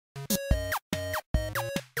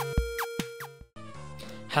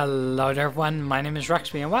Hello there everyone, my name is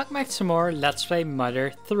Raxby and welcome back to some more Let's Play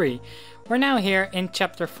Mother 3. We're now here in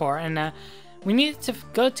chapter 4 and we needed to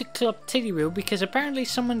go to Club Tiddywoo because apparently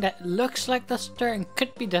someone that looks like Duster and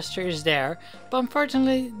could be Duster is there, but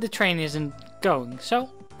unfortunately the train isn't going, so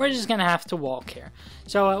we're just gonna have to walk here.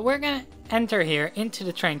 So we're gonna enter here into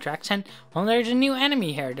the train tracks and well, there's a new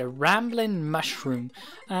enemy here, the Rambling Mushroom.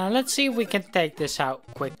 Let's see if we can take this out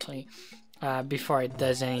quickly before it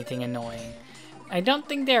does anything annoying. I don't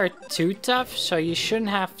think they are too tough, so you shouldn't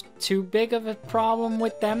have too big of a problem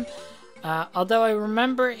with them. Although I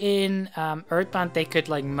remember in EarthBound they could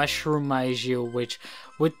like mushroomize you, which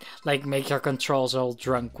would like make your controls all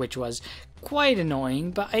drunk, which was quite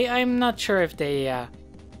annoying. But I'm not sure if they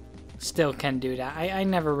still can do that. I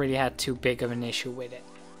never really had too big of an issue with it.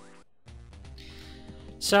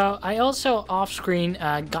 So I also off screen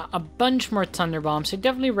got a bunch more Thunder Bombs. I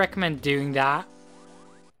definitely recommend doing that.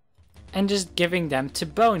 And just giving them to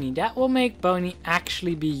Boney. That will make Boney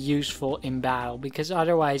actually be useful in battle, because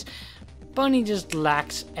otherwise Boney just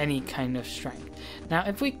lacks any kind of strength. Now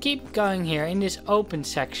if we keep going here in this open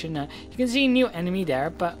section, you can see a new enemy there,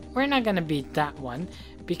 but we're not gonna beat that one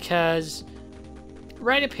because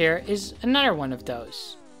right up here is another one of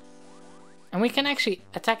those. And we can actually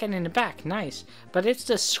attack it in the back, nice. But it's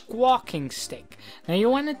the Squawking Stick. Now you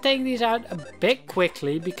want to take these out a bit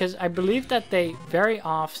quickly because I believe that they very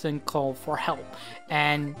often call for help.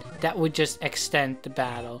 And that would just extend the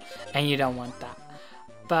battle and you don't want that.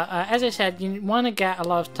 But as I said, you want to get a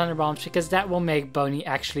lot of Thunder Bombs because that will make Boney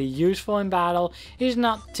actually useful in battle. He's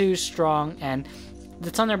not too strong and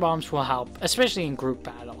the Thunder Bombs will help, especially in group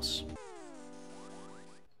battles.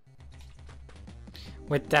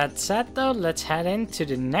 With that said though, let's head into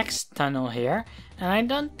the next tunnel here. And I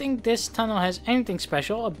don't think this tunnel has anything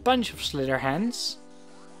special, a bunch of Slither Hens.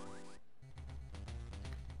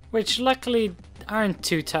 Which luckily aren't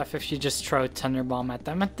too tough if you just throw a Thunder Bomb at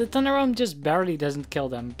them. The Thunder Bomb just barely doesn't kill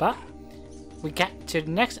them, but we get to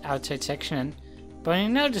the next outside section and Boney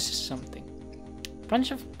notices something. A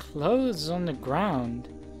bunch of clothes on the ground.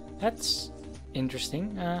 That's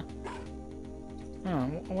interesting.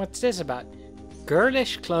 What's this about?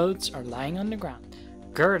 Girlish clothes are lying on the ground.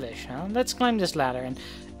 Girlish, huh? Let's climb this ladder and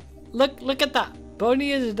look at that.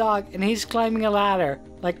 Boney is a dog and he's climbing a ladder.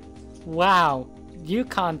 Like, wow. You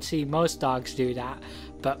can't see most dogs do that,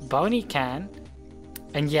 but Boney can.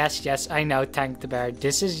 And yes, I know, Tank the Bear.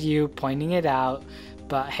 This is you pointing it out,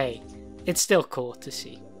 but hey, it's still cool to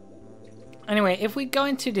see. Anyway, if we go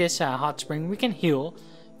into this hot spring, we can heal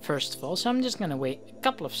first of all. So I'm just gonna wait a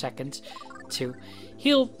couple of seconds to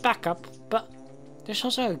heal back up, but there's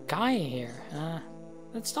also a guy here.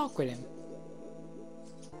 Let's talk with him.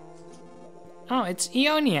 Oh, it's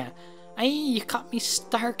Ionia. You caught me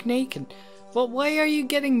stark naked. Well, why are you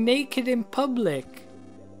getting naked in public?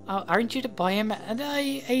 Oh, aren't you the boy I met at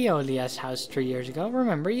Iolia's house 3 years ago?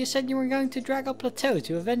 Remember, you said you were going to Drago Plateau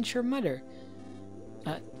to avenge your mother.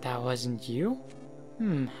 That wasn't you?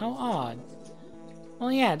 How odd.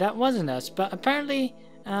 Well, yeah, that wasn't us, but apparently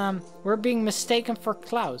we're being mistaken for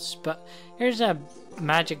Klaus. But here's a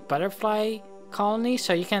magic butterfly colony,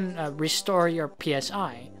 so you can restore your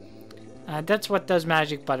PSI. That's what those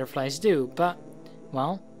magic butterflies do, but,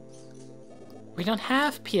 well, we don't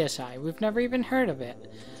have PSI. We've never even heard of it.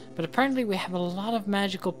 But apparently we have a lot of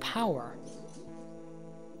magical power.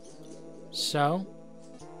 So,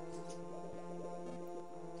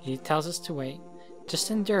 he tells us to wait.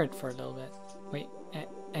 Just endure it for a little bit. Wait,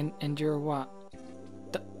 and endure what?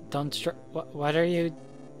 What are you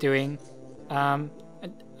doing?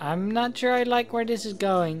 I'm not sure I like where this is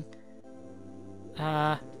going.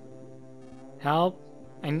 Help.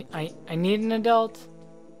 I need an adult.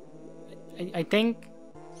 I think.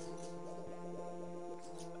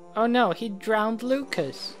 Oh no, he drowned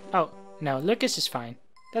Lucas. Oh, no, Lucas is fine.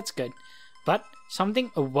 That's good. But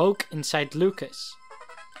something awoke inside Lucas.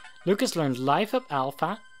 Lucas learned Life Up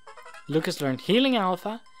Alpha. Lucas learned Healing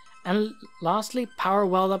Alpha. And lastly, power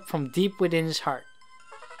welled up from deep within his heart.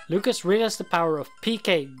 Lucas realized the power of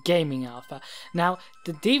PK Gaming Alpha. Now,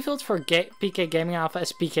 the default for PK Gaming Alpha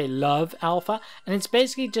is PK Love Alpha, and it's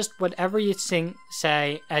basically just whatever you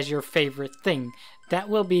say as your favorite thing. That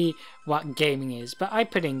will be what gaming is, but I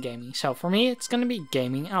put in gaming, so for me it's gonna be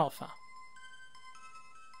Gaming Alpha.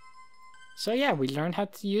 So yeah, we learned how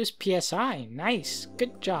to use PSI. Nice,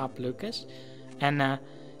 good job, Lucas. And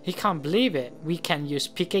he can't believe it. We can use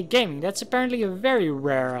PK Gaming. That's apparently a very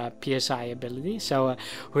rare PSI ability. So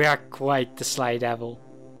we are quite the sly devil.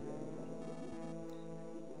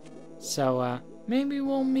 So maybe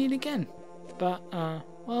we'll meet again. But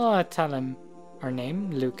we'll tell him our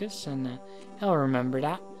name, Lucas, and he'll remember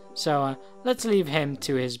that. So let's leave him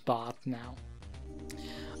to his bot now.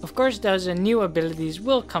 Of course, those new abilities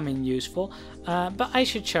will come in useful, but I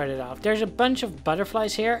should shut it off. There's a bunch of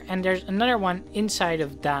butterflies here, and there's another one inside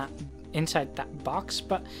that box.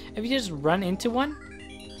 But if you just run into one,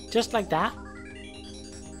 just like that,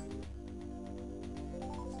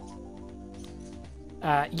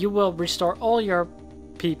 you will restore all your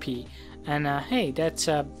PP. And hey, that's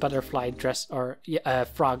a butterfly dressed, or a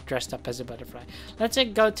frog dressed up as a butterfly. Let's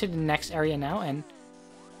go to the next area now, and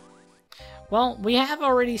well, we have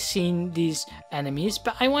already seen these enemies,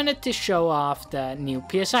 but I wanted to show off the new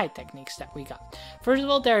PSI techniques that we got. First of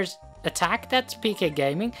all, there's attack, that's PK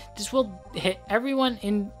gaming. This will hit everyone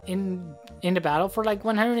in the battle for like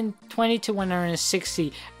 120 to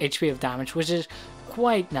 160 HP of damage, which is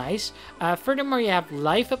quite nice. Furthermore, you have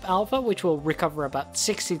life up alpha, which will recover about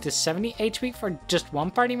 60 to 70 HP for just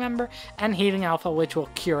one party member, and healing alpha, which will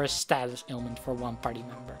cure a status ailment for one party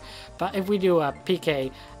member. But if we do a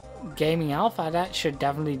PK gaming alpha, that should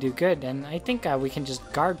definitely do good, and I think we can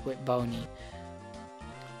just guard with Boney.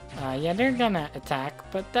 Yeah, they're gonna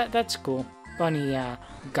attack, but that's cool. Boney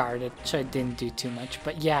guarded, so it didn't do too much.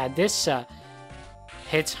 But yeah, this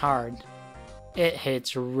hits hard. It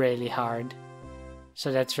hits really hard.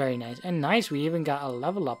 So that's very nice. And nice, we even got a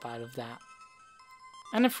level up out of that.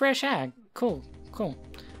 And a fresh egg. Cool, cool.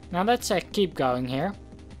 Now let's keep going here.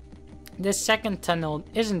 This second tunnel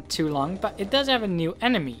isn't too long, but it does have a new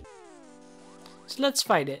enemy. So let's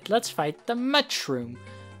fight it. Let's fight the mushroom.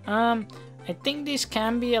 I think these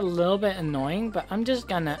can be a little bit annoying, but I'm just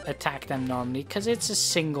gonna attack them normally because it's a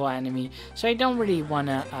single enemy. So I don't really want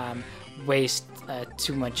to waste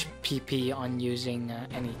too much PP on using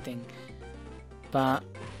anything. But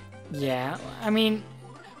yeah, I mean,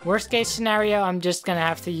 worst case scenario, I'm just gonna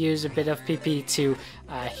have to use a bit of PP to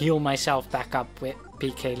heal myself back up with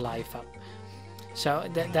PK life up. So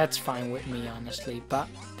that's fine with me, honestly. But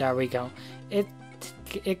there we go.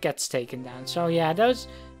 It gets taken down. So yeah, those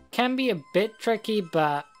can be a bit tricky,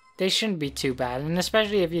 but they shouldn't be too bad. And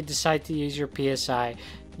especially if you decide to use your PSI,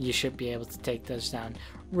 you should be able to take those down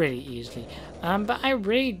really easily. But I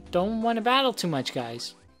really don't want to battle too much,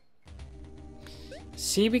 guys.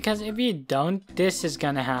 See, because if you don't, this is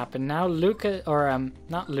gonna happen. Now Lucas, or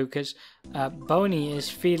not Lucas, Boney is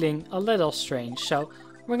feeling a little strange. So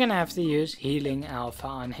we're gonna have to use healing alpha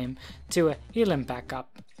on him to heal him back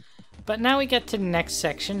up. But now we get to the next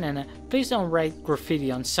section, and please don't write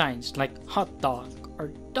graffiti on signs like hot dog or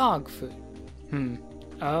dog food.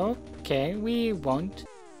 Okay, we won't.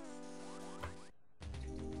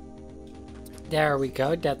 There we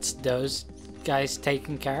go, that's those guys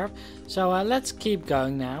taken care of. So let's keep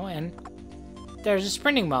going now, and there's a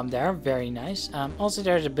sprinting bomb there, very nice. Also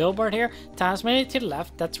there's a billboard here, Tazmily to the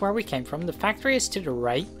left, that's where we came from. The factory is to the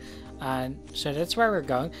right, so that's where we're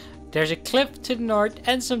going. There's a cliff to the north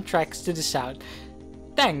and some tracks to the south.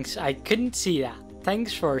 Thanks, I couldn't see that.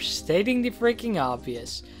 Thanks for stating the freaking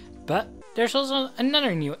obvious. But there's also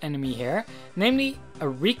another new enemy here, namely a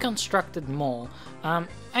reconstructed mole.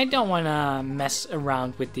 I don't want to mess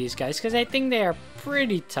around with these guys because I think they are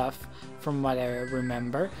pretty tough from what I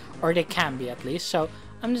remember, or they can be at least. So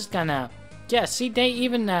I'm just gonna, yeah, see, they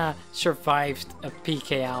even survived a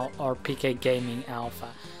PK or PK gaming alpha.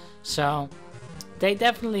 So they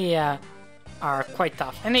definitely are quite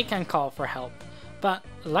tough, and they can call for help. But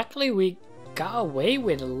luckily we got away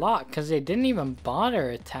with a lot because they didn't even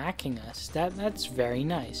bother attacking us. That's very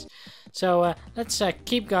nice. So let's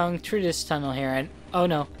keep going through this tunnel here, and oh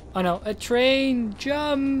no, a train,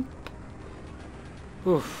 jump!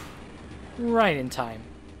 Oof, right in time.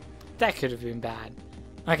 That could have been bad.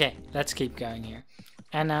 Okay, let's keep going here.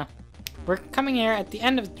 And we're coming here at the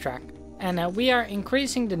end of the track, and we are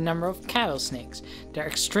increasing the number of cattle snakes. They're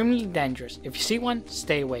extremely dangerous. If you see one,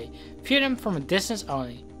 stay away. View them from a distance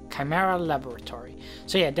only. Chimera Laboratory.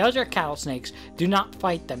 So yeah, those are cattle snakes. Do not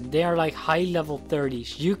fight them. They are like high level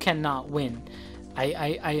 30s. You cannot win.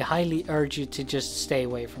 I highly urge you to just stay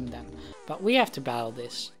away from them. But we have to battle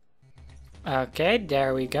this. Okay,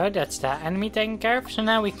 there we go. That's that enemy taken care of. So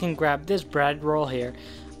now we can grab this bread roll here.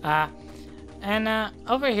 And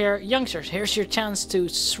over here, youngsters, here's your chance to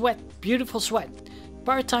sweat. Beautiful sweat.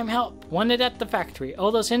 Part-time help wanted at the factory.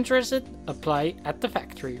 All those interested, apply at the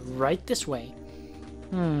factory. Right this way.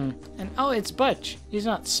 And oh, it's Butch. He's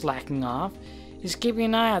not slacking off. He's keeping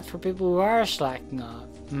an eye out for people who are slacking off.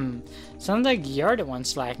 Sounds like you're the one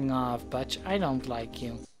slacking off, Butch. I don't like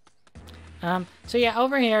you. So yeah,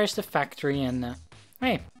 over here is the factory, and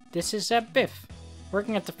hey, this is Biff.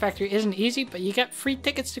 Working at the factory isn't easy, but you get free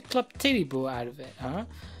tickets to Club Titty Boo out of it, huh?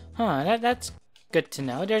 That's good to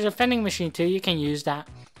know. There's a vending machine too. You can use that.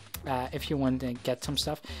 if you want to get some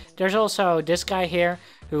stuff. There's also this guy here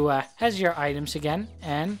who has your items again,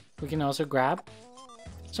 and we can also grab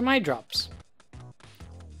some eye drops.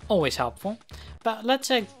 Always helpful. But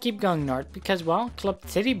let's keep going north because, well, Club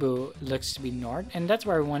Titiboo looks to be north, and that's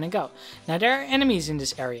where we want to go. Now, there are enemies in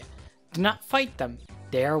this area. Do not fight them.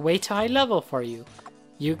 They are way too high level for you.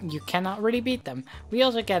 You cannot really beat them. We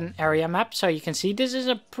also get an area map, so you can see this is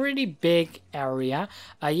a pretty big area.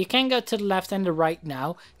 You can go to the left and the right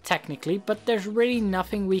now, technically, but there's really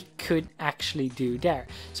nothing we could actually do there.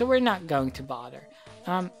 So we're not going to bother.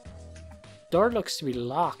 Door looks to be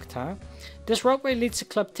locked, huh? This roadway leads to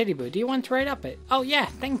Club Titiboo. Do you want to ride up it? Oh yeah,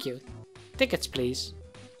 thank you. Tickets, please.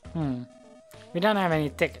 We don't have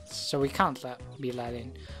any tickets, so we can't be let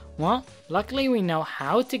in. Well, luckily we know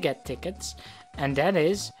how to get tickets. And that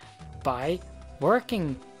is by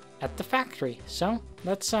working at the factory. So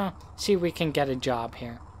let's see if we can get a job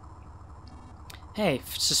here. Hey,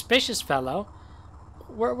 suspicious fellow.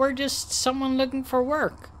 We're just someone looking for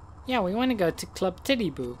work. Yeah, we want to go to Club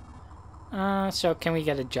Titiboo. So can we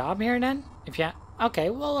get a job here then? If yeah, okay,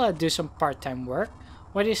 we'll do some part-time work.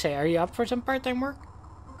 What do you say? Are you up for some part-time work?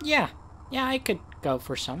 Yeah, I could go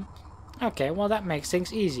for some. Okay, well that makes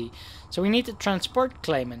things easy. So we need to transport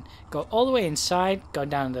claymen. Go all the way inside, go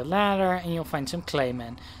down the ladder, and you'll find some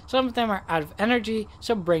claymen. Some of them are out of energy,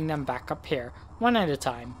 so bring them back up here, one at a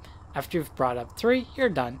time. After you've brought up 3, you're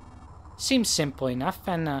done. Seems simple enough,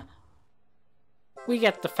 and we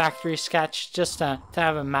get the factory sketch just to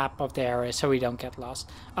have a map of the area so we don't get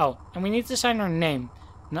lost. Oh, and we need to sign our name.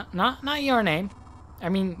 Not your name. I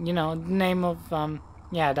mean, you know, the name of,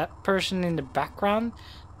 yeah, that person in the background.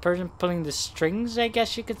 Person pulling the strings, I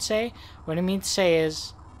guess you could say. What I mean to say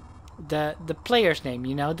is the player's name,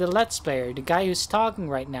 you know, the Let's Player, the guy who's talking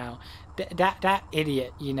right now, that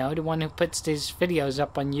idiot, you know, the one who puts these videos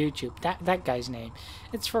up on YouTube, that guy's name.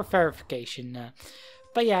 It's for verification.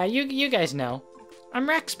 But yeah, you guys know. I'm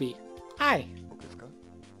Raxby. Hi.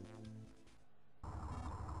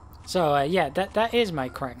 So yeah, that is my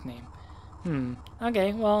correct name.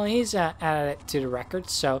 Okay, well he's added it to the record,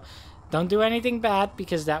 so. Don't do anything bad,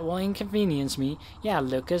 because that will inconvenience me. Yeah,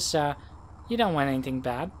 Lucas, you don't want anything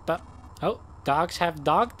bad, but... Oh, dogs have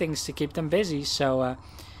dog things to keep them busy, so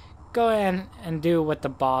go ahead and do what the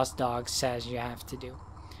boss dog says you have to do.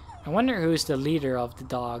 I wonder who's the leader of the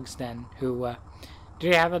dogs then, who... do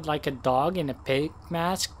you have it like a dog in a pig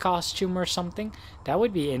mask costume or something? That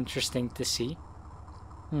would be interesting to see.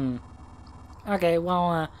 Okay,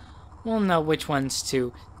 well, we'll know which ones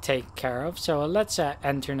to take care of, so let's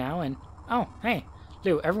enter now. And oh, hey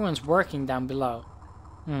Lou, everyone's working down below.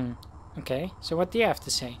 Okay, so what do you have to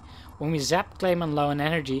say? When we zap claymen low on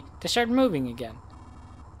energy, they start moving again.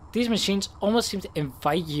 These machines almost seem to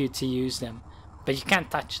invite you to use them, but you can't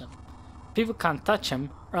touch them. People can't touch them,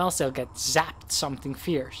 or else they'll get zapped something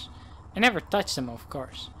fierce. I never touch them, of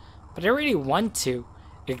course, but I really want to.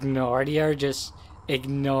 Ignore the urges.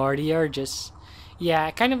 Ignore the urges.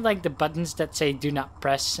 Yeah, kind of like the buttons that say do not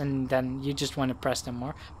press, and then you just want to press them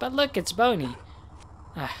more. But look, it's Boney.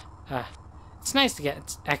 It's nice to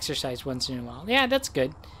get exercise once in a while. Yeah, that's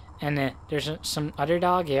good. And there's some other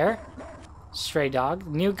dog here. Stray dog.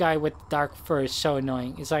 The new guy with dark fur is so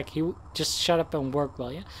annoying. It's like, he just shut up and work,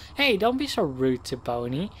 will you? Hey, don't be so rude to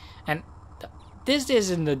Boney. And this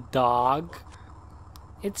isn't a dog.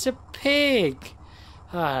 It's a pig.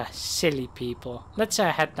 Silly people. Let's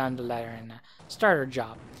head down the ladder and start our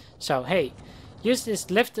job. So, hey, use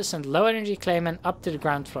this lift to send low energy clayman up to the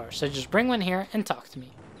ground floor. So just bring one here and talk to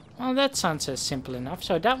me. Well, that sounds simple enough.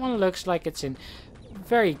 So that one looks like it's in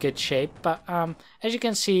very good shape. But as you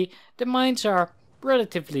can see, the mines are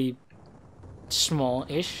relatively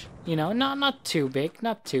small-ish. You know, not too big,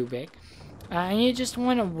 not too big. And you just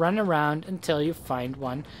want to run around until you find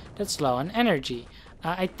one that's low on energy.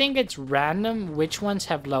 I think it's random which ones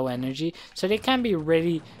have low energy, so they can be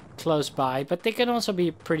really close by, but they can also be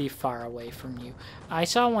pretty far away from you. I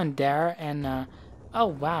saw one there, and oh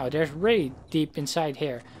wow, there's really deep inside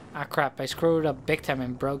here. Ah crap, I screwed up big time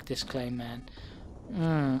and broke this clay, man.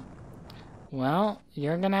 Well,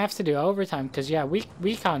 you're gonna have to do overtime, because yeah,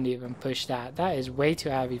 we can't even push that. That is way too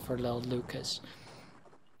heavy for little Lucas.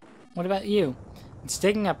 What about you? It's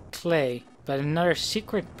digging up clay, but another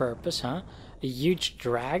secret purpose, huh? A huge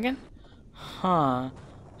dragon? Huh,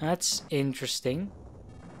 that's interesting.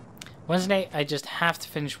 Wednesday, I just have to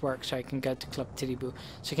finish work so I can go to Club Titiboo,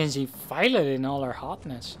 so you can see Violet in all her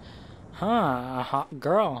hotness. Huh, a hot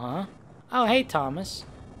girl, huh? Oh, hey, Thomas.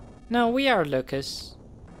 No, we are, Lucas.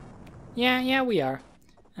 Yeah, we are.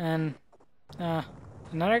 And,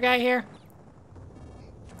 another guy here?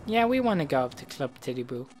 Yeah, we want to go up to Club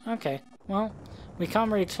Titiboo. Okay, well, we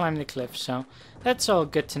can't really climb the cliff, so that's all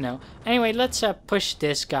good to know. Anyway, let's push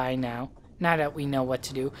this guy now that we know what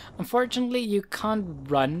to do. Unfortunately, you can't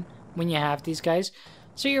run when you have these guys,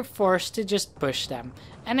 so you're forced to just push them.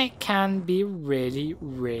 And it can be really,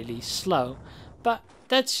 really slow. But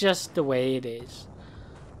that's just the way it is.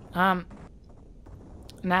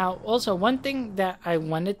 Now, also, one thing that I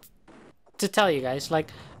wanted to tell you guys,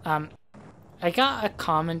 like, I got a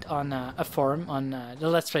comment on a forum on the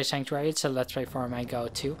Let's Play Sanctuary. It's a Let's Play forum I go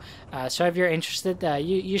to. So if you're interested,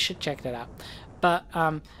 you should check that out. But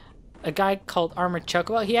a guy called Armored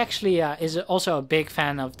Chocobo, he actually is also a big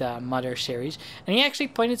fan of the Mother series. And he actually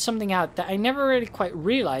pointed something out that I never really quite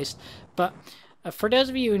realized. But for those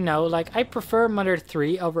of you who know, like, I prefer Mother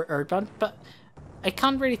 3 over EarthBound. But I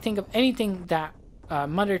can't really think of anything that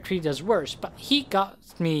Mother 3 does worse, but he got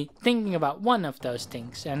me thinking about one of those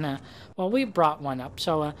things, and well, we brought one up,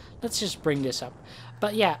 so let's just bring this up.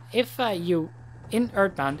 But yeah, if you in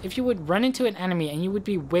EarthBound, if you would run into an enemy and you would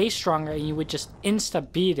be way stronger and you would just insta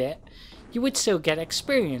beat it, you would still get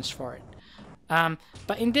experience for it.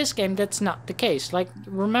 But in this game, that's not the case. Like,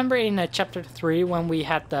 remember in chapter 3 when we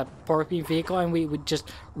had the Porky vehicle and we would just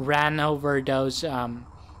ran over those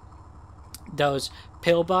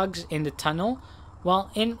pill bugs in the tunnel?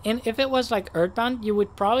 Well, if it was like EarthBound, you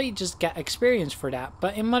would probably just get experience for that.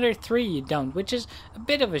 But in Mother 3, you don't, which is a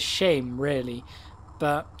bit of a shame, really.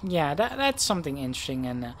 But yeah, that's something interesting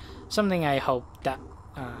and something I hope that...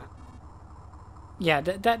 yeah,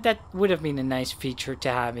 that would have been a nice feature to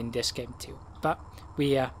have in this game too. But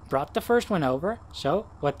we brought the first one over, so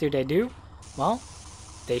what do? Well,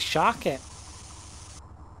 they shock it.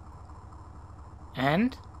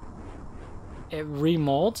 And it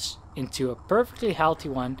remolds into a perfectly healthy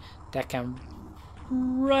one that can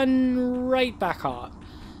run right back off.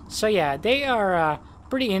 So yeah, they are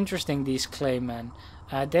pretty interesting, these Claymen.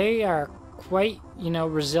 They are quite,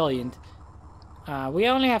 resilient. We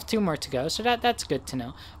only have 2 more to go, so that's good to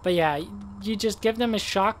know. But yeah, you just give them a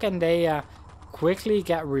shock and they quickly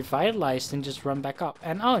get revitalized and just run back up.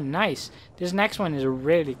 And oh, nice. This next one is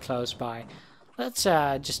really close by. Let's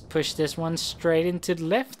just push this one straight into the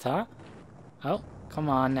lift, huh? Oh, come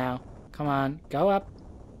on now. Come on, go up.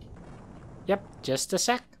 Yep, just a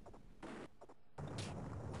sec.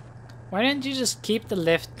 Why don't you just keep the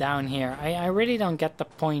lift down here? I really don't get the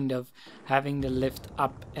point of having the lift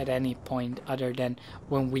up at any point other than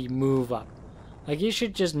when we move up. Like, you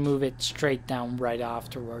should just move it straight down right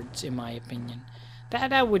afterwards, in my opinion.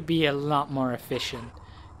 That would be a lot more efficient.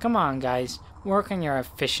 Come on, guys. Work on your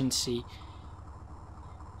efficiency.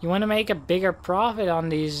 You want to make a bigger profit on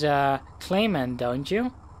these Claymen, don't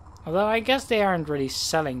you? Although I guess they aren't really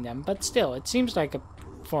selling them, but still, it seems like a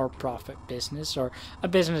for-profit business, or a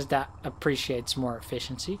business that appreciates more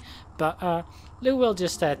efficiency. But Lou will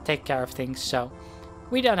just take care of things, so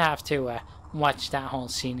we don't have to watch that whole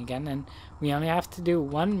scene again, and we only have to do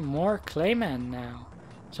one more Clayman now.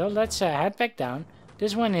 So let's head back down.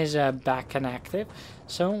 This one is back and active,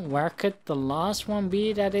 so where could the last one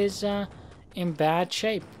be that is in bad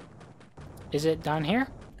shape? Is it down here?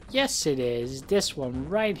 Yes, it is. This one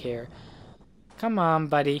right here. Come on,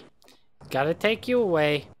 buddy. Gotta take you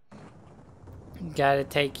away. Gotta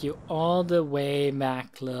take you all the way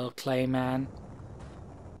back, little Clayman.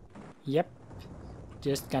 Yep.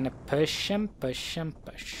 Just gonna push and push and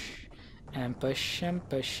push. And push and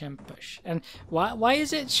push and push. And why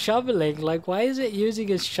is it shoveling? Like, why is it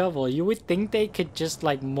using a shovel? You would think they could just,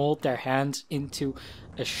 like, mold their hands into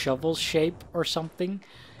a shovel shape or something,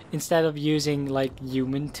 instead of using, like,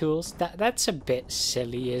 human tools. That's a bit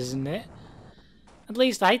silly, isn't it? At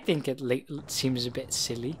least I think it seems a bit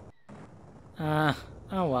silly. Oh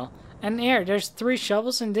well. And here, there's 3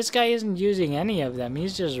 shovels and this guy isn't using any of them.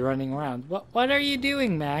 He's just running around. What are you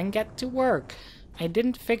doing, man? Get to work. I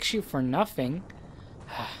didn't fix you for nothing.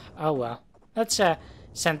 Oh well. Let's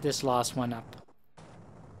send this last one up.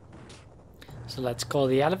 So let's call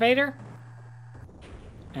the elevator.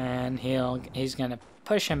 And he's gonna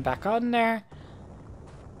push him back on there.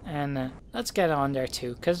 And let's get on there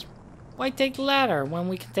too, because why take the ladder when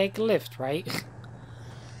we can take a lift, right?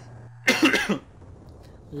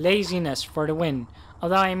 Laziness for the win.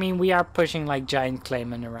 Although, I mean, we are pushing like giant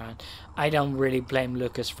Claymen around. I don't really blame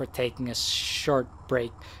Lucas for taking a short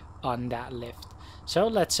break on that lift. So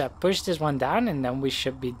let's push this one down and then we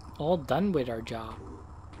should be all done with our job.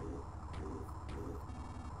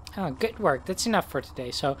 Oh, good work. That's enough for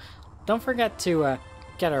today. So don't forget to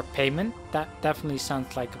get our payment. That definitely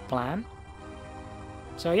sounds like a plan.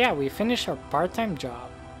 So yeah, we finished our part-time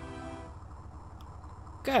job.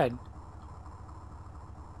 Good.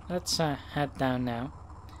 Let's head down now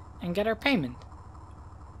and get our payment.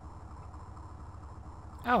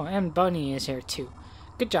 Oh, and Boney is here too.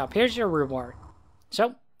 Good job. Here's your reward.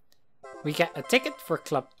 So, we get a ticket for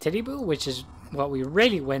Club Titiboo, which is what we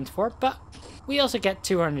really went for, but we also get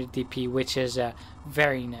 200 DP, which is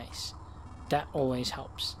very nice. That always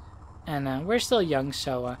helps. And we're still young,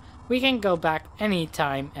 so we can go back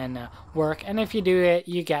anytime and work, and if you do it,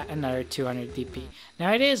 you get another 200 DP.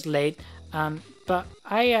 Now, it is late, but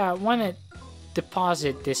I want to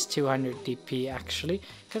deposit this 200 DP actually,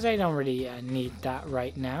 because I don't really need that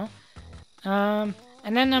right now. And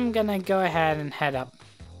then I'm gonna go ahead and head up.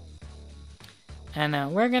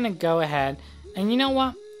 And we're gonna go ahead, and you know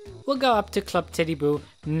what? We'll go up to Club Titiboo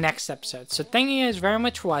next episode. So thank you guys very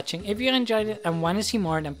much for watching. If you enjoyed it and want to see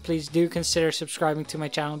more, then please do consider subscribing to my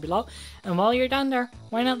channel below. And while you're down there,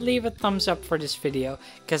 why not leave a thumbs up for this video,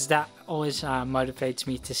 because that always motivates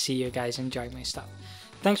me to see you guys enjoy my stuff.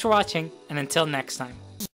 Thanks for watching, and until next time.